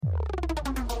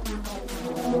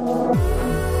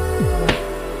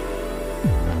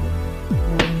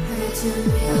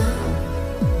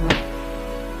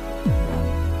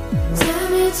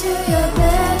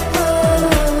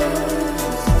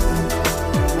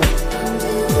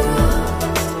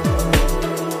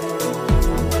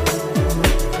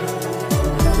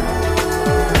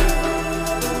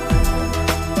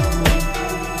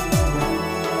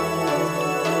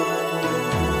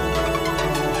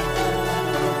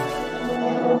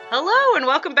Hello and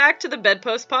welcome back to the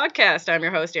Bedpost Podcast. I'm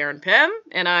your host, Erin Pym,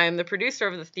 and I'm the producer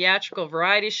of the theatrical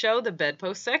variety show, The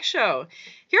Bedpost Sex Show.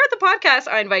 Here at the podcast,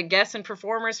 I invite guests and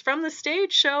performers from the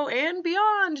stage show and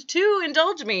beyond to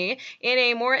indulge me in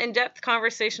a more in-depth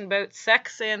conversation about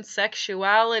sex and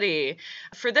sexuality.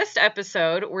 For this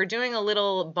episode, we're doing a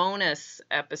little bonus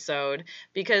episode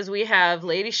because we have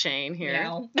Lady Shayne here.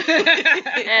 No.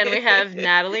 And we have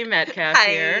Natalie Metcalfe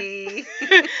here.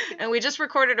 And we just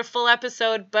recorded a full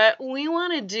episode, but we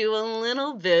want to do a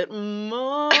little bit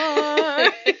more.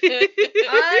 Encore.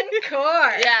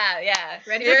 Yeah.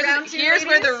 Ready for round two, here's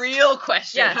where the real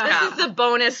questions come. This is the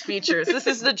bonus features. This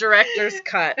is the director's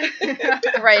cut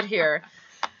right here.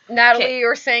 Natalie, you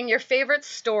were saying your favorite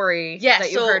story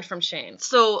that you heard from Shayne.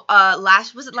 So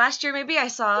last year maybe I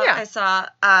saw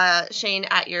Shayne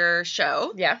at your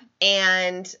show. Yeah.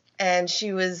 And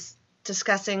she was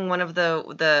discussing one of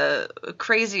the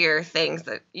crazier things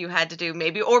that you had to do,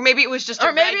 maybe it was just a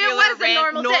normal day.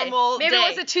 Maybe it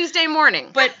was a Tuesday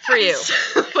morning, but for you.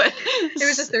 It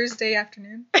was a Thursday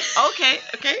afternoon. Okay.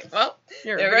 Well,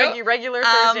 your regular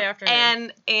Thursday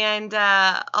afternoon. And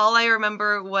all I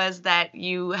remember was that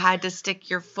you had to stick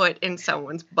your foot in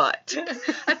someone's butt.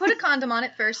 I put a condom on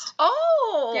it first.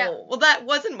 Oh. Yeah. Well, that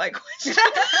wasn't my question.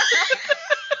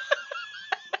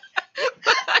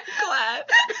 I'm glad.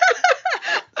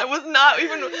 I was not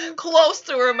even close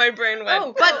to where my brain went.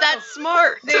 Oh, but that's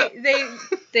smart.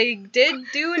 They did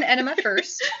do an enema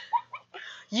first.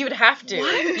 You'd have to.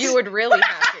 What? You would really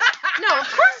have to. No,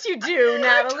 of course you do,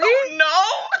 Natalie. No.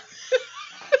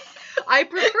 I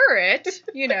prefer it,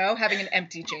 having an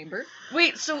empty chamber.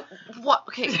 Wait, so what?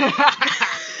 Okay.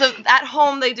 So at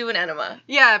home they do an enema.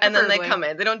 Yeah, and then they come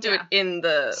in. They don't do it in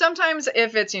the... Sometimes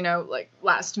if it's, like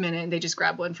last minute, they just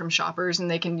grab one from Shoppers and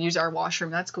they can use our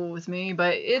washroom. That's cool with me.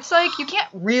 But it's like you can't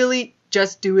really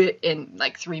just do it in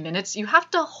like 3 minutes. You have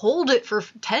to hold it for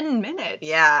 10 minutes.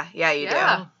 Yeah, you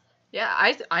do. Yeah,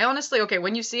 I honestly,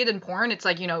 when you see it in porn, it's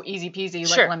like, easy peasy,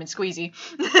 Sure. like lemon squeezy.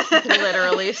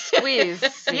 Literally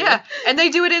squeeze. Yeah, and they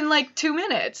do it in like 2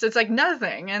 minutes. It's like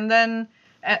nothing. And then,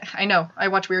 I know, I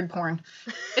watch weird porn.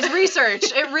 It's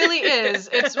research. It really is.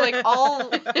 It's like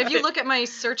if you look at my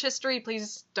search history,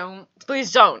 please don't.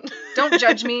 Please don't. Don't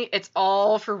judge me. It's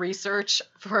all for research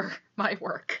for my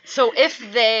work. So if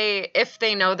they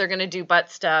know they're going to do butt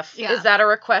stuff, is that a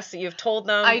request that you've told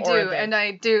them? I do, and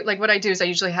I do, like what I do is I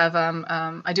usually have,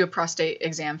 I do a prostate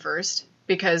exam first.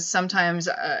 Because sometimes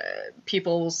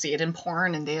people will see it in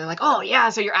porn and they're like, oh, yeah,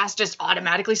 so your ass just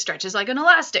automatically stretches like an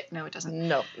elastic. No, it doesn't.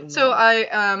 No. So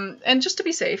I, and just to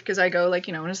be safe, because I go like,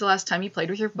 when was the last time you played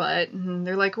with your butt? And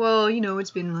they're like, well,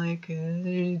 it's been like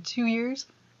 2 years.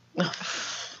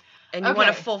 And you want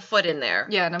a full foot in there.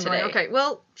 Yeah, and I'm today. going, okay,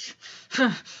 well,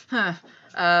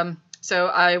 so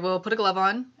I will put a glove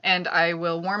on, and I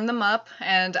will warm them up,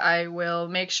 and I will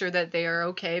make sure that they are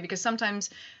okay, because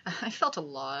sometimes I felt a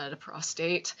lot of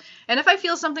prostate. And if I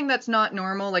feel something that's not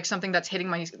normal, like something that's hitting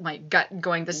my gut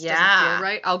going, this doesn't feel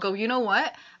right, I'll go, you know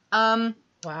what?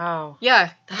 Wow.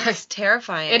 Yeah. That's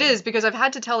terrifying. It is, because I've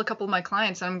had to tell a couple of my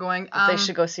clients, and I'm going... they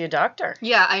should go see a doctor.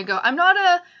 Yeah, I go, I'm not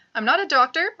a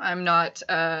doctor. I'm not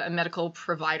a medical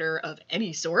provider of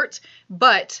any sort,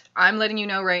 but I'm letting you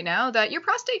know right now that your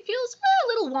prostate feels a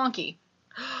little wonky.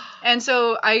 And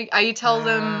so I tell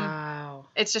them,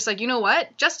 it's just like, you know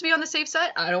what? Just to be on the safe side,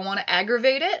 I don't want to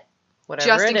aggravate it. Whatever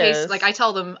just in it case, is. like I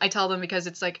tell them because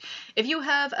it's like, if you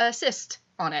have a cyst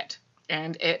on it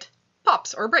and it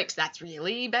pops or breaks, that's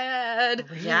really bad.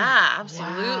 Yeah,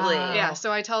 absolutely. Wow. Yeah,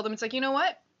 so I tell them, it's like, you know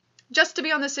what? Just to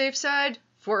be on the safe side,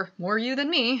 for more you than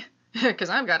me, because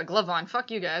I've got a glove on.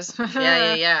 Fuck you guys.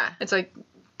 Yeah. It's like,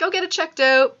 go get it checked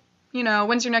out.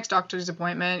 When's your next doctor's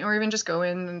appointment? Or even just go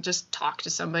in and just talk to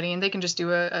somebody, and they can just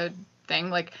do a thing.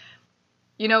 Like,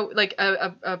 like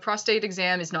a prostate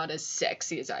exam is not as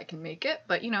sexy as I can make it,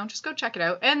 but, just go check it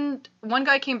out. And one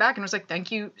guy came back and was like,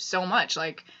 thank you so much.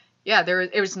 Like, yeah,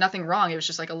 it was nothing wrong. It was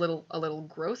just like a little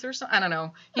growth or something. I don't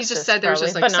know. He just said there was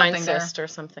just like benign something there. cyst or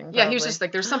something. Yeah, he was just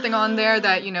like, there's something on there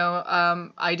that,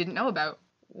 I didn't know about.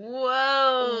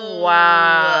 Whoa.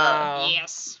 Wow.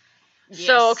 Yes. Yes.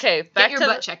 So, okay, back get your to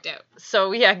butt checked out.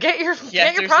 So, yeah, get your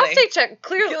seriously. prostate checked.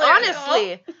 Clearly, Clear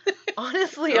honestly.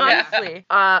 Honestly. Okay.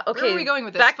 Where are we going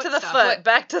with this? Back Foot to the stuff. foot.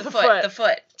 Back to the foot. The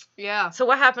foot. Yeah. So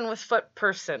what happened with foot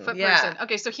person? Foot person.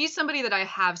 Okay, so he's somebody that I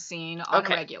have seen on a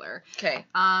regular. Okay.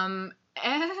 And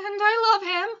I love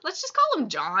him. Let's just call him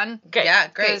John. Okay. Yeah,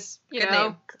 great. You Good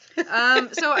know, name.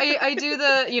 so I do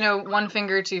the, 1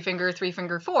 finger, 2 finger, 3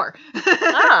 finger, 4.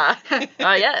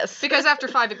 Yes. Because after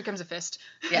 5 it becomes a fist.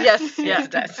 Yeah. Yes, Yes,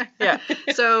 it does. Yeah.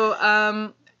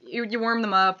 So you warm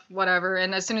them up, whatever,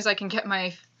 and as soon as I can get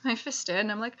my fist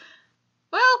in, I'm like,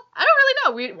 well, I don't really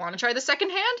know. We want to try the second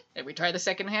hand? And we try the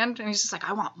second hand, and he's just like,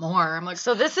 I want more. I'm like,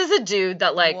 So this is a dude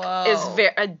that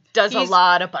Whoa. does a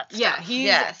lot of butt stuff. yeah,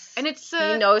 Yes. and it's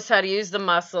He knows how to use the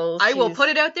muscles. I will put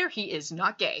it out there, he is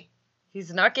not gay.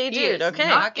 He's not gay, He dude. is Okay.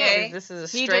 not gay. This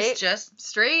is a He straight. Just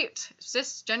Straight,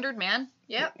 cisgendered man.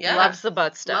 Yep. Yeah. Loves the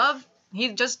butt stuff. Love.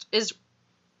 He just is.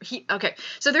 Okay.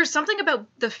 So there's something about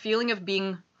the feeling of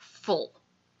being full.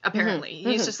 Apparently,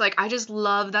 he's just like, I just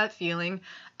love that feeling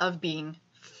of being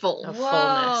full. Of Whoa.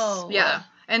 fullness. Yeah.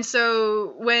 And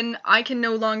so when I can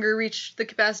no longer reach the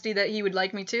capacity that he would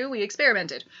like me to, we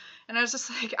experimented. And I was just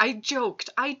like, I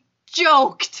joked.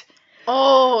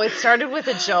 Oh, it started with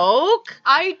a joke?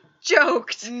 I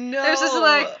joked. No. There's just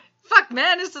like, fuck,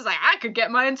 man. This is like, I could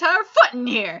get my entire foot in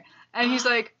here. And he's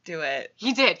like, Do it.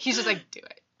 he did. He's just like, do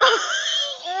it.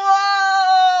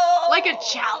 Whoa. Like a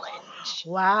challenge.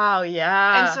 Wow,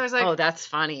 yeah. And so I was like, oh, that's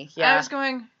funny. And Yeah. I was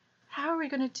going, how are we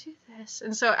going to do this?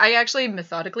 And so I actually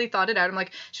methodically thought it out. I'm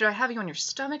like, should I have you on your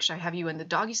stomach? Should I have you in the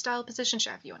doggy style position? Should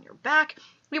I have you on your back?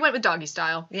 We went with doggy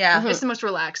style. Yeah. It's the most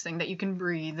relaxed thing that you can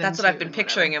breathe. That's what into I've been and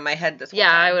picturing whatever. in my head this whole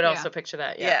Yeah, time. I would Yeah. also picture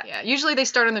that. Yeah. Yeah. Yeah. Usually they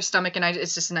start on their stomach and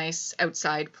it's just nice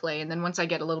outside play. And then once I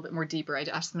get a little bit more deeper, I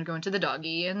ask them to go into the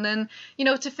doggy. And then,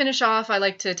 to finish off, I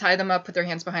like to tie them up, put their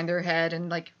hands behind their head and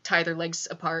like tie their legs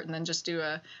apart and then just do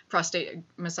a prostate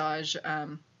massage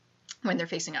when they're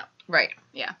facing up. Right.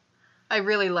 Yeah. I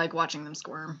really like watching them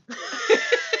squirm.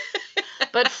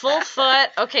 But full foot.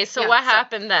 Okay, so Yeah, what so-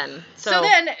 happened then? So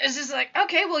then it's just like,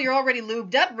 okay, well, you're already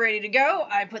lubed up, ready to go.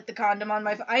 I put the condom on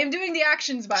my... I am doing the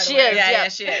actions, by the She way. is, Yeah,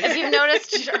 she is. If you've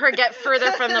noticed her get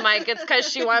further from the mic, it's because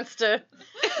she wants to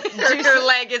Her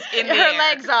leg is in the her air.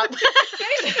 legs up.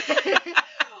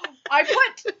 I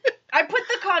put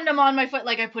the condom on my foot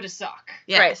like I put a sock.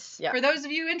 Yes. Right. Yeah. For those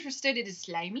of you interested, it is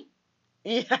slimy.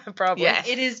 Yeah, probably. Yes.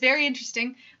 It is very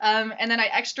interesting. And then I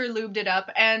extra lubed it up,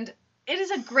 and it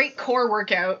is a great core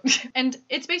workout. And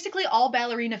it's basically all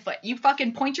ballerina foot. You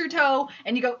fucking point your toe,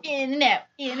 and you go in and out,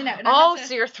 in and out. And Oh, that's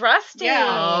so you're thrusting. Yeah.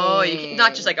 Oh, you can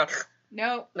not just like go.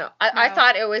 No. No, I No.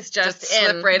 thought it was just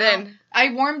slip right No. in. I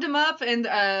warmed him up, and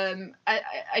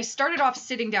I started off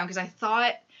sitting down because I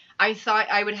thought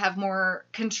I would have more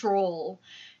control.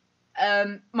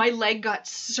 My leg got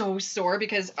so sore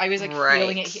because I was like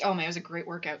feeling it. Oh man, it was a great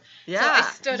workout. Yeah. So I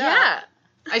stood up. Yeah.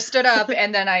 I stood up,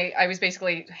 and then I was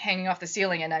basically hanging off the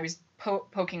ceiling, and I was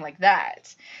poking like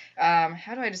that.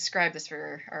 How do I describe this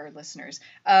for our listeners?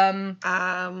 How?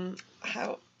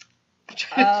 I'm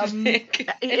trying to think.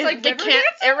 It's like river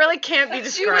it really can't be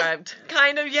described.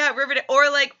 Kind of, yeah, river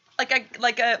or like a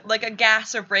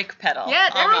gas or brake pedal. Yeah,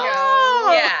 there we almost.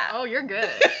 go. Yeah. Oh, you're good.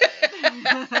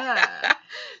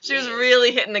 She was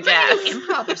really hitting the gas.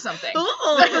 Improv or something.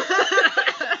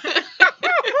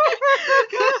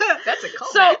 That's a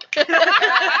callback.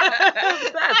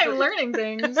 I'm learning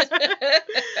things.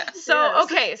 So Yes.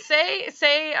 okay,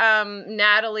 say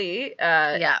Natalie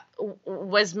Yeah.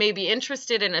 was maybe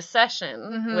interested in a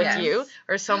session with Yes. you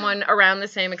or someone around the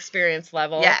same experience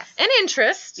level Yes. and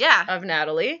interest Yeah. of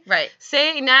Natalie. Right.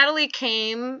 Say Natalie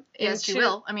came Yes, into you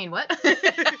will. I mean, what?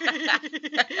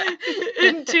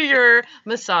 into your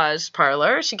massage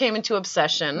parlor. She came into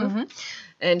Obsession Mm-hmm.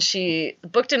 and she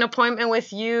booked an appointment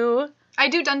with you. I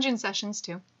do dungeon sessions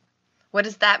too. What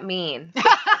does that mean?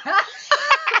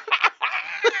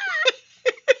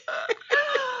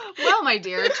 Well, my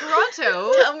dear,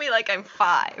 Toronto. Tell me like I'm 5.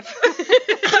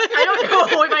 I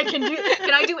don't know if I can do.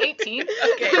 Can I do 18?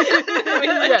 Okay.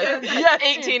 Yes.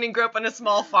 18 and grew up on a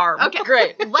small farm. Okay.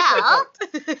 Great. Well,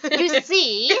 you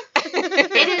see,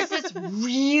 it is this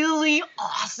really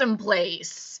awesome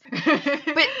place. But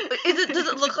does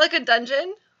it look like a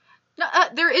dungeon? No,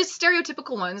 there is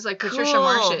stereotypical ones, like Patricia Cool.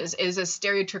 Marsh's is a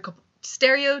stereotypical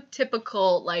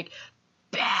like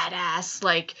badass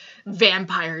like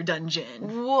vampire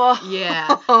dungeon. Whoa.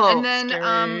 Yeah. And then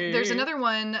scary. there's another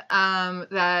one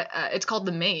that it's called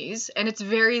The Maze, and it's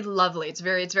very lovely. It's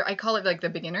very I call it like the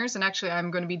beginners, and actually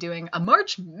I'm going to be doing a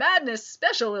March Madness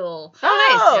special. Oh,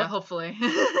 nice. Yeah, hopefully.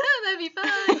 That'd be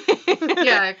fun.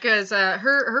 Yeah, because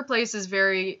her place is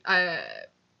very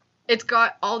It's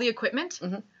got all the equipment,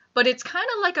 but it's kind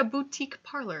of like a boutique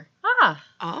parlor. Ah.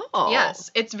 Oh. Yes,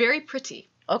 it's very pretty.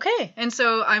 Okay. And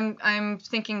so I'm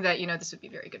thinking that, this would be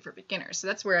very good for beginners. So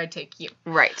that's where I'd take you.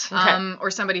 Right. Okay.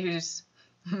 Or somebody who's,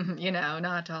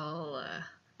 not all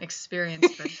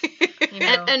experienced, but,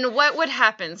 And what would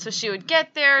happen? So she would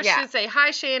get there. Yeah. She'd say,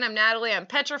 "Hi, Shayne. I'm Natalie. I'm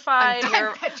petrified.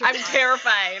 I'm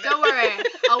terrified. Don't worry.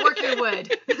 I'll work your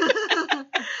wood."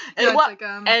 And what?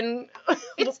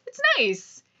 It's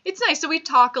nice. It's nice. So we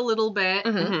talk a little bit,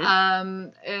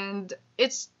 and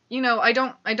it's I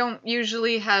don't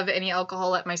usually have any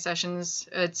alcohol at my sessions.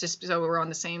 It's just so we're on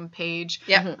the same page.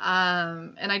 Yeah.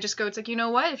 And I just go. It's like,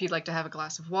 what? If you'd like to have a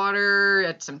glass of water,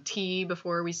 and some tea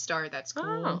before we start, that's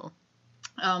cool.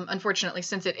 Unfortunately,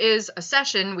 since it is a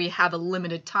session, we have a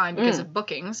limited time because of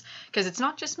bookings. Because it's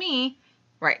not just me.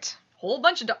 Right. Whole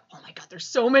bunch of oh my god, there's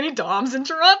so many DOMs in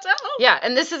Toronto. Yeah,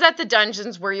 and this is at the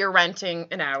dungeons where you're renting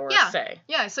an hour, say.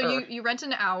 Yeah, so you rent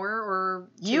an hour or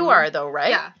 2. You are though, right?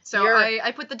 Yeah. So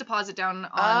I put the deposit down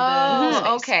on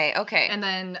the space. Okay. And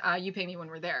then you pay me when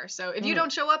we're there. So if you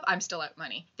don't show up, I'm still out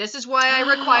money. This is why I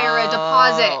require a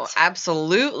deposit.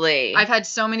 Absolutely. I've had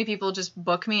so many people just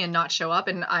book me and not show up,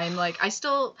 and I'm like, I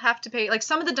still have to pay. Like,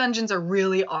 some of the dungeons are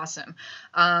really awesome.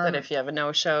 But if you have a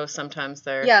no-show, sometimes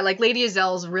they're... Yeah, like Lady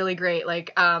Azelle's really great.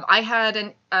 Like, I had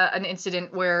an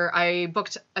incident where I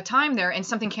booked a time there and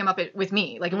something came up with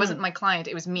me. Like, it wasn't my client,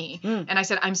 it was me. And I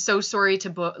said, I'm so sorry to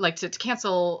book, like, to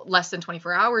cancel less than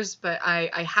 24 hours, but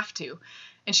I have to.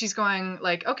 And she's going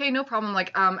like, okay, no problem.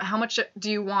 Like, how much do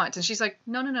you want? And she's like,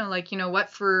 no. Like, you know what?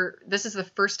 This is the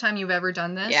first time you've ever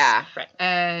done this. Yeah. Right.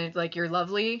 And like, you're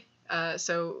lovely.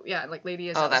 So yeah, like Lady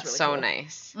Azelle. Oh, that's really so cool.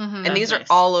 nice. Mm-hmm. And these nice. are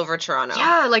all over Toronto.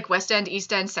 Yeah, like West End,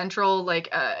 East End, Central.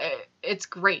 Like, it's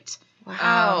great.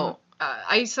 Wow.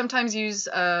 I sometimes use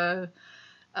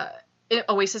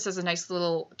Oasis as a nice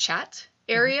little chat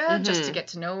area just to get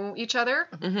to know each other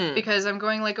because I'm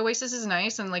going like, Oasis is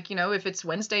nice, and like, if it's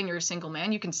Wednesday and you're a single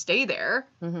man, you can stay there.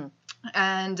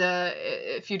 And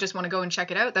if you just want to go and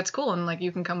check it out, that's cool, and like,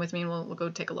 you can come with me and we'll go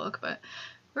take a look. But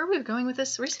where are we going with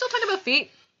this? We're still talking about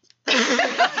feet. A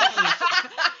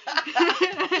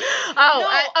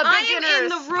beginner's. I am in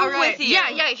the room with you.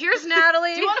 Yeah. Here's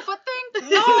Natalie. Do you want a foot thing?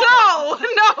 No,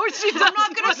 I'm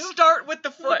not going to start with the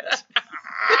foot.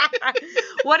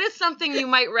 What is something you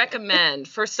might recommend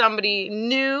for somebody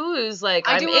new who's like,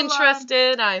 I'm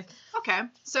interested? Okay,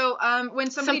 so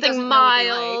when somebody something doesn't mild,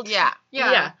 know what they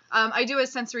like, I do a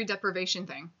sensory deprivation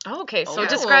thing. Okay, so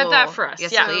describe that for us.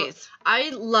 Yes, please. I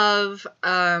love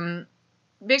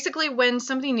basically when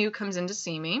somebody new comes in to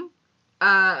see me.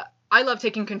 I love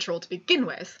taking control to begin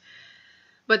with,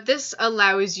 but this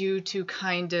allows you to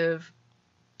kind of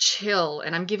chill,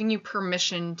 and I'm giving you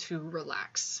permission to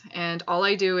relax. And all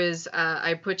I do is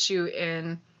I put you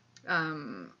in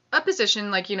a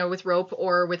position, like, with rope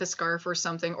or with a scarf or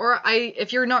something. Or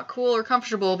if you're not cool or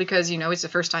comfortable because, it's the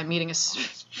first time meeting a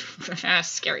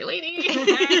scary lady.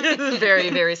 Very,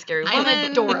 very scary woman.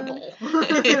 I'm adorable.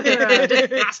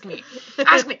 Ask me.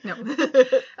 No.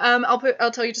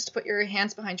 I'll tell you just to put your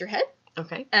hands behind your head.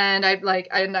 Okay. And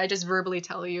I just verbally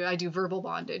tell you, I do verbal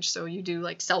bondage. So you do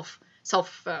like self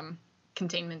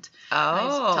containment. Oh. I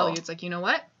just tell you, it's like, you know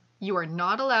what? You are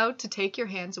not allowed to take your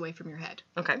hands away from your head.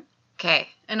 Okay.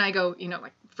 And I go,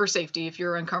 like, for safety, if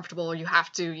you're uncomfortable or you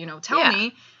have to, tell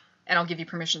me, and I'll give you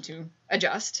permission to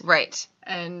adjust. Right.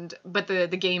 But the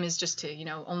game is just to,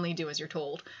 only do as you're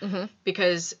told.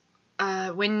 Because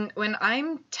when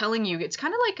I'm telling you, it's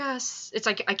kind of like it's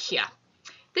like IKEA.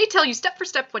 They tell you step for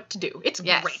step what to do. It's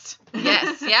great.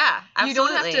 Yes, yeah, absolutely. You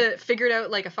don't have to figure it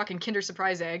out like a fucking Kinder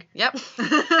Surprise egg. Yep.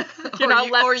 You're not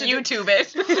left or to YouTube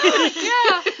it.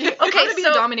 Yeah. Okay, to be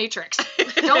a dominatrix.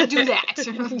 Don't do that.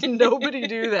 Nobody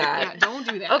do that. Yeah, don't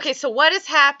do that. Okay, so what is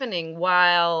happening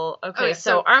while... Okay,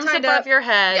 so arms above your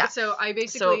head. Yeah. So I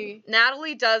basically... So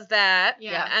Natalie does that.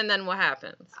 Yeah. And then what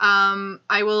happens?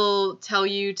 I will tell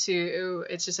you to...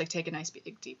 It's just like, take a nice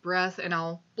big deep breath, and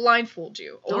I'll blindfold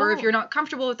you. Or if you're not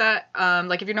comfortable with that,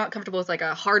 like if you're not comfortable with like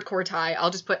a hardcore tie, I'll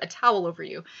just put a towel over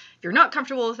you. If you're not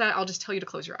comfortable with that, I'll just tell you to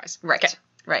close your eyes. Right. Okay.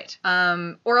 Right.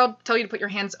 Or I'll tell you to put your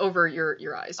hands over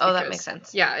your eyes. Oh, that makes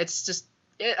sense. Yeah, it's just...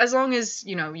 As long as,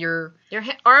 your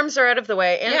arms are out of the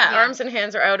way, and arms and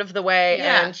hands are out of the way,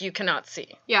 and you cannot see.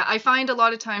 Yeah, I find a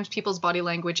lot of times people's body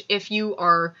language, if you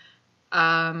are,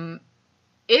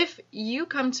 if you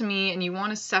come to me and you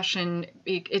want a session,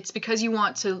 it's because you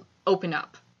want to open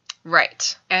up.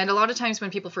 Right. And a lot of times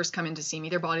when people first come in to see me,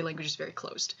 their body language is very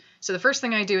closed. So the first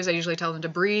thing I do is I usually tell them to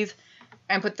breathe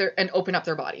and open up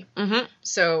their body. Mm-hmm.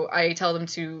 So I tell them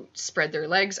to spread their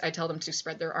legs. I tell them to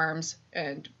spread their arms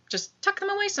and just tuck them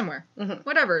away somewhere. Mm-hmm.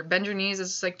 Whatever. Bend your knees.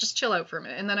 It's like, just chill out for a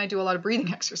minute. And then I do a lot of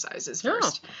breathing exercises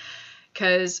first.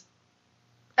 Because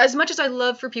as much as I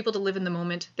love for people to live in the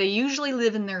moment, they usually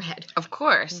live in their head. Of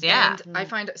course, yeah. And I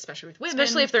find, especially with women...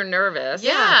 Especially if they're nervous.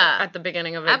 Yeah. At the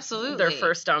beginning of Absolutely. their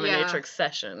first dominatrix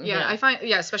session. Yeah, I find,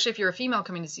 especially if you're a female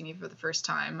coming to see me for the first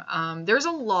time, there's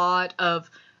a lot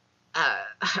of,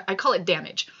 I call it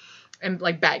damage and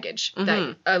like baggage.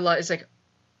 That a lot is like,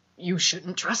 you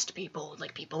shouldn't trust people.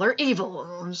 Like, people are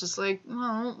evil. And it's just like,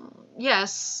 well,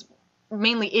 yes,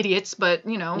 mainly idiots, but,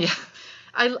 you know. Yeah.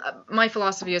 My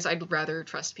philosophy is I'd rather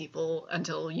trust people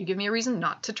until you give me a reason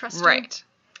not to trust Right.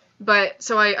 you. But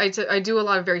so I do a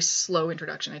lot of very slow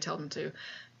introduction. I tell them to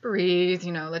breathe,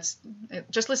 you know, let's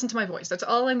just listen to my voice. That's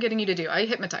all I'm getting you to do. I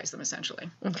hypnotize them essentially.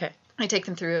 Okay. I take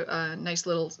them through nice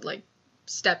little like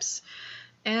steps,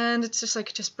 and it's just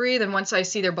like, just breathe. And once I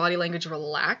see their body language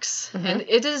relax, and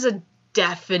it is a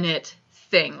definite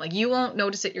thing. Like, you won't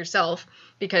notice it yourself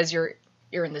because you're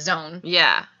in the zone.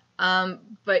 Yeah.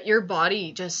 But your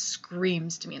body just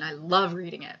screams to me, and I love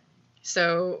reading it.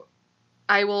 So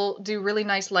I will do really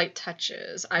nice light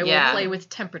touches. I will play with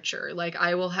temperature. Like,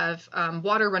 I will have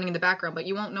water running in the background, but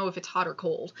you won't know if it's hot or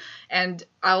cold. And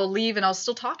I'll leave, and I'll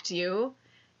still talk to you.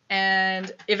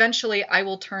 And eventually I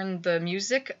will turn the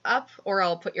music up, or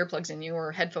I'll put earplugs in you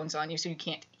or headphones on you so you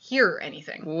can't hear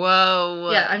anything. Whoa.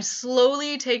 Yeah, I'm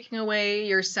slowly taking away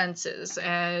your senses,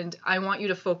 and I want you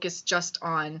to focus just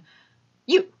on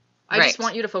you. I just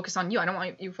want you to focus on you. I don't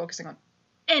want you focusing on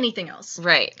anything else.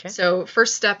 Right. Okay. So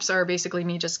first steps are basically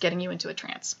me just getting you into a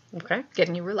trance. Okay.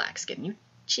 Getting you relaxed, getting you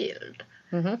chilled.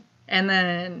 Mm-hmm. And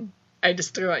then I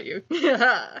destroy you.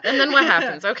 And then what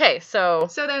happens? Okay, so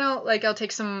then I'll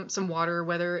take some water,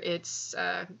 whether it's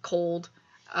cold.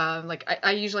 Like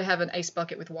I usually have an ice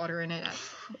bucket with water in it.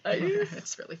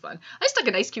 It's really fun. I stuck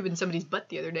an ice cube in somebody's butt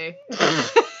the other day.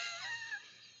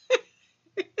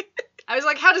 I was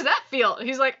like, how does that feel? And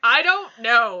he's like, I don't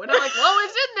know. And I'm like, well,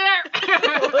 it's in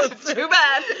there. Well, it's too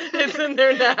bad. It's in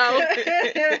there now.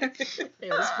 It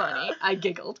was funny. I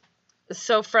giggled.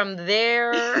 So from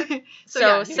there,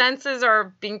 So senses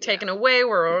are being taken away.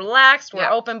 We're relaxed. We're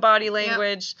open body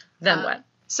language. Then what?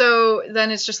 So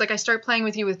then it's just like I start playing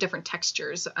with you with different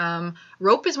textures.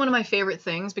 Rope is one of my favorite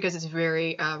things because it's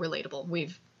very relatable.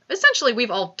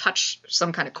 We've all touched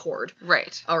some kind of cord.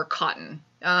 Right. Or cotton.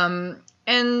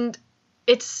 And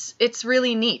it's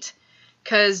really neat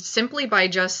because simply by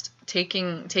just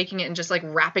taking it and just like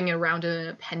wrapping it around an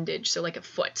appendage, so like a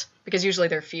foot, because usually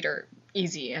their feet are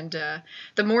easy, and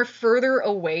the more further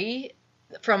away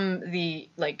from the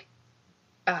like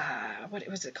what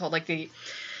was it called, like the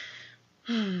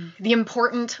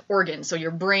important organs, so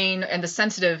your brain and the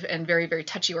sensitive and very, very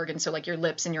touchy organs, so like your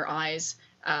lips and your eyes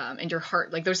and your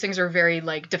heart, like those things are very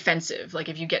like defensive. Like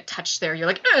if you get touched there, you're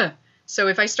like, ugh. So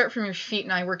if I start from your feet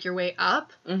and I work your way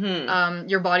up,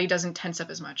 your body doesn't tense up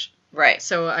as much. Right.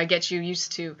 So I get you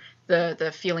used to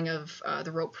the feeling of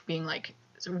the rope being like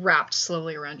wrapped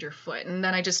slowly around your foot. And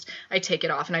then I take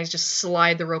it off and I just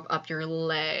slide the rope up your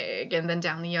leg and then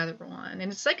down the other one. And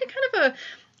it's like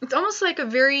it's almost like a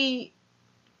very,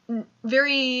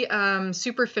 very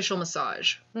superficial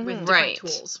massage with different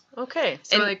tools. Okay.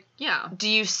 So and do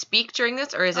you speak during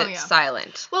this, or is it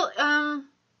silent? Well,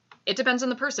 it depends on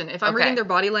the person. If I'm reading their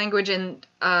body language and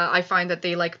I find that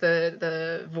they like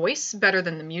the voice better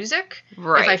than the music, if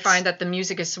I find that the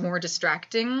music is more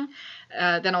distracting,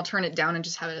 then I'll turn it down and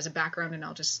just have it as a background and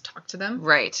I'll just talk to them.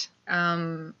 Right.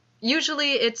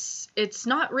 Usually it's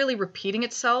not really repeating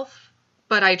itself,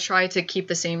 but I try to keep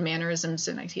the same mannerisms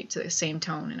and I keep to the same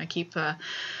tone and I keep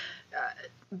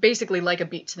basically like a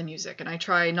beat to the music, and I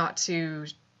try not to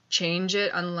change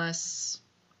it unless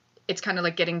it's kind of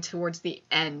like getting towards the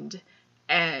end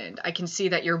and I can see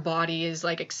that your body is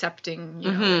like accepting,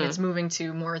 you know, and it's moving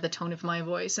to more of the tone of my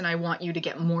voice, and I want you to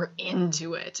get more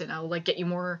into it, and I'll like get you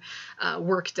more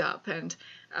worked up. And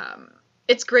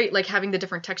it's great like having the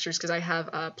different textures because I have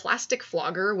a plastic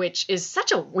flogger, which is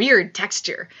such a weird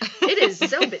texture. It is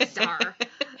so bizarre.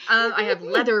 I have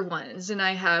leather ones, and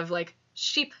I have like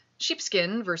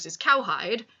sheepskin versus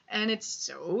cowhide, and it's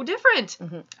so different.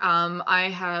 I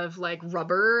have like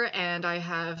rubber, and I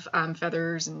have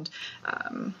feathers and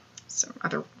some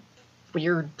other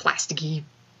weird plasticky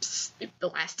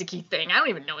thing. I don't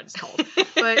even know what it's called,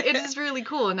 but it is really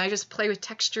cool, and I just play with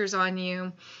textures on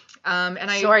you.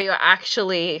 So are you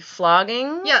actually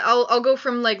flogging? Yeah, I'll go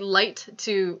from like light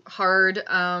to hard.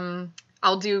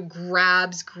 I'll do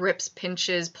grabs, grips,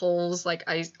 pinches, pulls. Like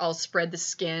I'll spread the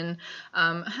skin.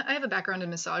 I have a background in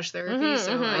massage therapy,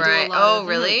 so I do a lot of,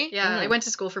 really? Yeah, I went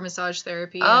to school for massage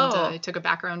therapy, and I took a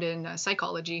background in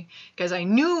psychology because I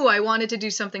knew I wanted to do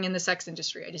something in the sex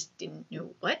industry. I just didn't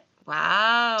know what.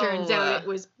 Wow. Turns out it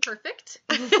was perfect.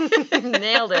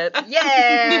 Nailed it.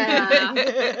 Yeah.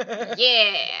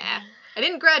 Yeah. I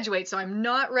didn't graduate, so I'm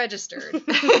not registered.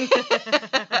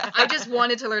 I just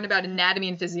wanted to learn about anatomy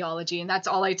and physiology, and that's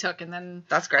all I took. And then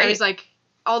that's great. I was like,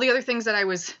 all the other things that I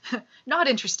was not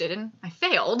interested in, I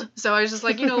failed. So I was just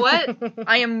like, you know what?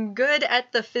 I am good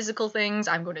at the physical things.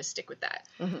 I'm going to stick with that.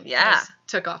 Yeah.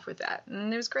 Took off with that,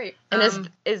 and it was great. And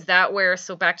is that where,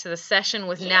 so back to the session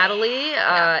with Natalie,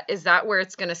 is that where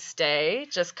it's going to stay?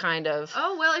 Just kind of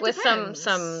it with depends.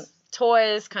 some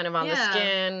toys kind of on the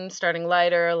skin, starting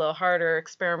lighter, a little harder,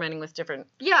 experimenting with different...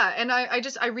 Yeah, and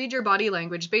I read your body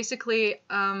language. Basically,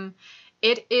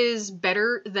 it is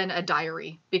better than a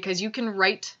diary because you can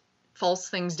write false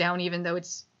things down even though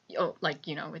it's,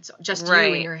 it's just you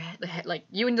in your head, like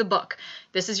you in the book.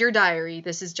 This is your diary.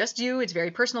 This is just you. It's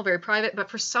very personal, very private. But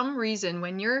for some reason,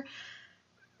 when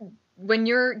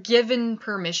you're given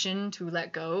permission to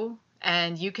let go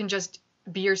and you can just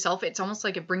be yourself, it's almost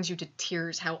like it brings you to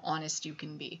tears how honest you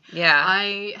can be. Yeah.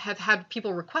 I have had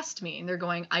people request me and they're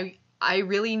going, I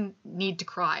really need to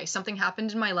cry. Something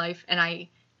happened in my life and I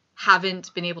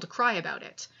haven't been able to cry about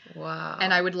it. Wow.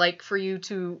 And I would like for you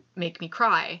to make me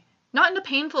cry. Not in a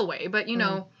painful way, but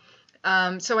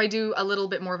so I do a little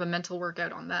bit more of a mental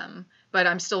workout on them. But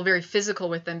I'm still very physical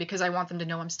with them because I want them to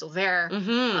know I'm still there.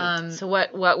 Mm-hmm. So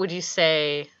what would you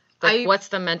say... what's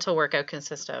the mental workout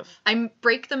consist of? I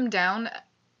break them down,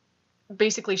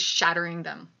 basically shattering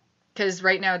them. Because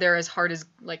right now they're as hard as,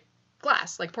 like,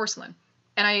 glass, like porcelain.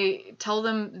 And I tell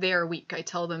them they are weak. I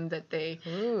tell them that they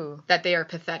are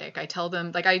pathetic. I tell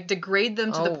them, like, I degrade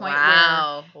them to the point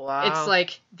where it's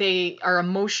like they are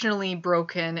emotionally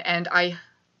broken and I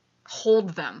hold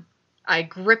them. I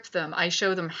grip them. I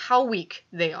show them how weak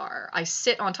they are. I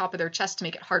sit on top of their chest to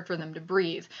make it hard for them to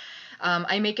breathe.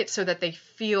 I make it so that they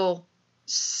feel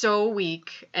so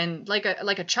weak and like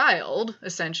a child,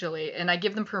 essentially. And I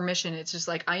give them permission. It's just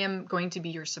like, I am going to be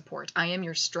your support. I am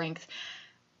your strength.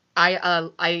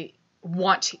 I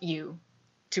want you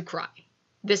to cry.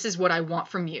 This is what I want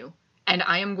from you. And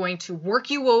I am going to work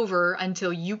you over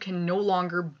until you can no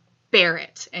longer bear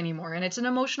it anymore. And it's an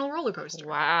emotional roller coaster.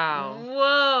 Wow.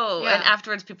 Whoa. Yeah. And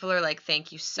afterwards people are like,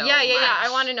 thank you so much. Yeah. I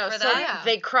want to know. So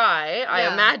they cry,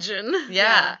 I imagine.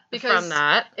 Yeah. Because from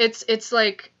that. It's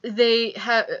like they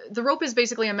have, the rope is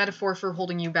basically a metaphor for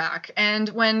holding you back. And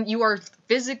when you are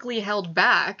physically held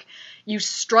back, you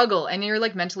struggle and you're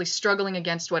like mentally struggling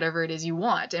against whatever it is you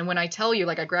want. And when I tell you,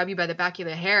 like, I grab you by the back of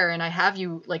the hair and I have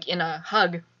you like in a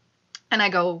hug, and I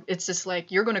go, it's just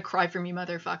like, you're going to cry for me,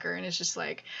 motherfucker. And it's just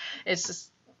like,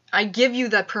 I give you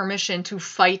the permission to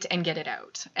fight and get it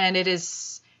out. And it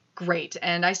is great.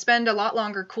 And I spend a lot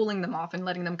longer cooling them off and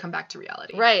letting them come back to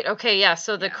reality. Right. Okay. Yeah.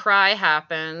 So the cry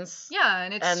happens. Yeah.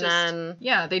 And it's then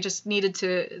they just needed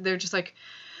to, they're just like,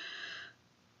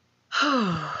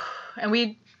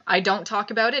 and I don't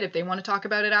talk about it. If they want to talk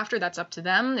about it after, that's up to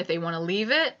them. If they want to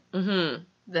leave it,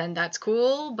 then that's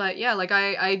cool. But yeah, like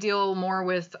I deal more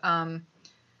with, I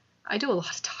do a lot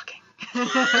of talking.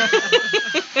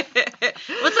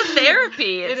 What's a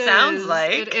therapy? It sounds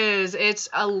like. It is. It's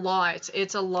a lot.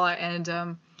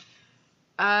 And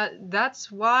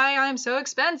that's why I'm so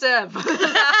expensive.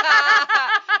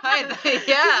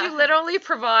 Yeah. You literally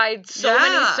provide so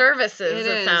many services,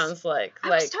 it sounds like. I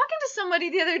was talking to somebody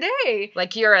the other day.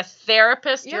 Like, you're a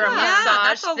therapist, you're a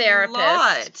massage therapist.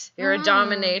 Lot. You're a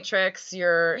dominatrix,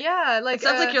 you're... Yeah, like... It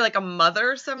sounds like you're like a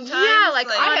mother sometimes. Yeah, like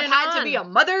I have had to be a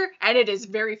mother, and it is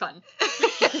very fun.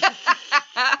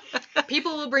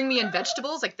 People will bring me in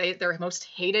vegetables, like their most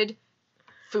hated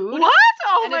food. What?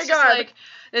 Oh my God.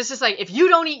 It's just like, if you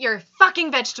don't eat your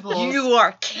fucking vegetables... You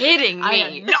are kidding me. I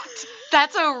am not.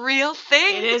 That's a real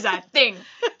thing. It is a thing.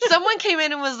 Someone came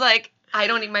in and was like, I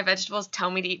don't eat my vegetables.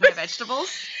 Tell me to eat my vegetables.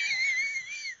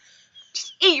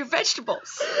 Just eat your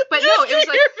vegetables. But no, it was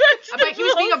like, but he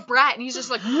was being a brat, and he's just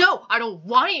like, no, I don't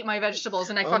want to eat my vegetables.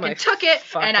 And I fucking took it,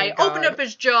 and I opened up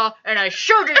his jaw, and I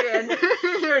shoved it in.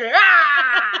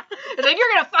 It's like, you're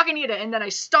going to fucking eat it. And then I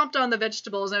stomped on the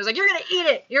vegetables, and I was like, you're going to eat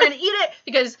it. You're going to eat it,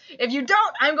 because if you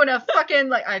don't, I'm going to fucking,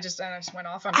 like, I just went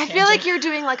off on a tangent. I feel like you're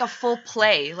doing, like, a full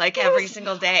play, like, every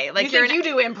single day. Like, you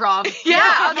do improv.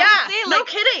 Yeah. No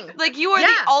kidding. Like, you are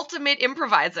the ultimate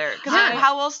improviser. Because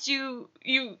how else do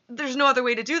you there's no other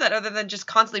way to do that other than just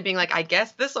constantly being like, I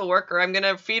guess this will work, or I'm going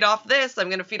to feed feed off this. I'm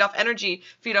going to feed off energy,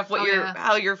 feed off what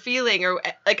how you're feeling, or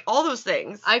like all those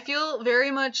things. I feel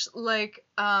very much like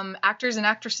actors and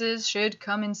actresses should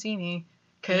come and see me,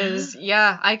 because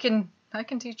I can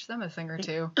teach them a thing or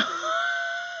two.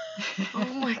 Oh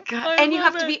my god! And you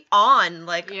have to be on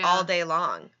all day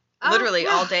long. Literally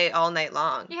all day, all night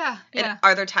long. Yeah. And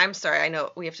are there times? Sorry, I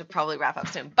know we have to probably wrap up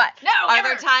soon. But are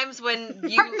there times when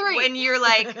you're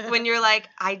like,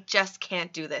 I just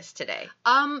can't do this today?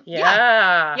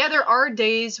 Yeah, there are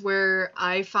days where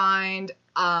I find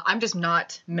I'm just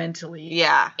not mentally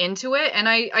into it, and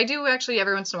I do actually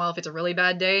every once in a while if it's a really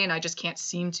bad day and I just can't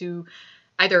seem to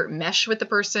either mesh with the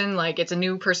person, like it's a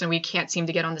new person, we can't seem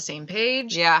to get on the same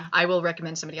page. Yeah. I will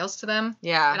recommend somebody else to them.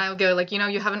 Yeah. And I'll go like,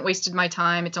 you haven't wasted my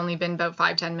time. It's only been about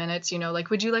 5-10 minutes.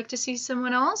 Like, would you like to see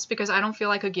someone else? Because I don't feel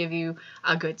like I could give you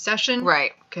a good session.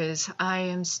 Right. Because I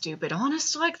am stupid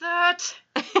honest like that.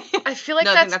 I feel like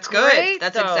that's great, good.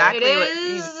 That's though. exactly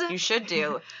what you should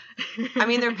do. I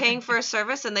mean, they're paying for a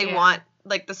service and they want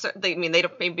like they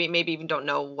don't maybe even don't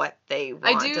know what they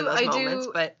want in those moments,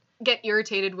 but get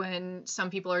irritated when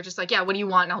some people are just like, what do you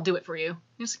want, and I'll do it for you.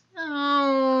 You're just like,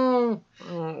 no.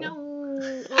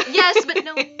 Yes, but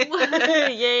no.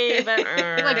 Yay, but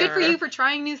like, good for you for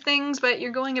trying new things, but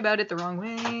you're going about it the wrong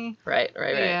way. Right.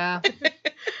 Yeah.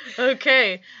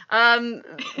 Okay.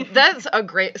 That's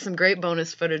some great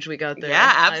bonus footage we got there.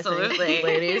 Yeah, absolutely. I think,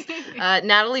 ladies.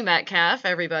 Natalie Metcalfe,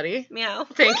 everybody. Meow.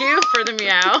 Thank you for the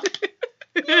meow.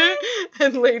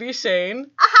 And Lady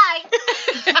Shayne. Hi.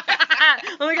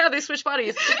 Oh my god, they switched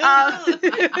bodies.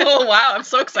 Oh wow, I'm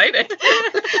so excited.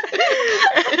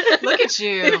 Look at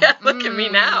you. Yeah, look at me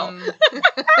now.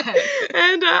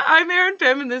 And I'm Erin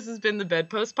Pym, and this has been the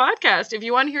Bedpost Podcast. If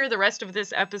you want to hear the rest of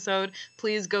this episode,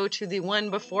 please go to the one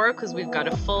before, because we've got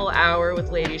a full hour with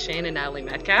Lady Shayne and Natalie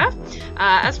Metcalfe.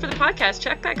 As for the podcast,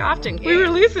 check back often. We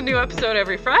release a new episode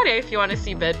every Friday. If you want to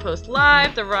see Bedpost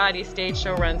live, the variety stage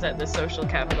show runs at the Social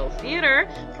Capital Theatre.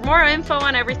 For more info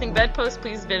on everything Bedpost,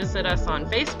 please visit us on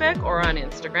Facebook or on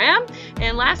Instagram.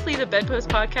 And lastly, the Bedpost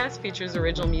Podcast features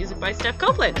original music by Steph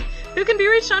Copeland, who can be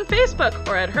reached on Facebook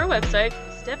or at her website,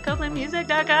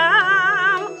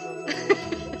 stephcopelandmusic.com.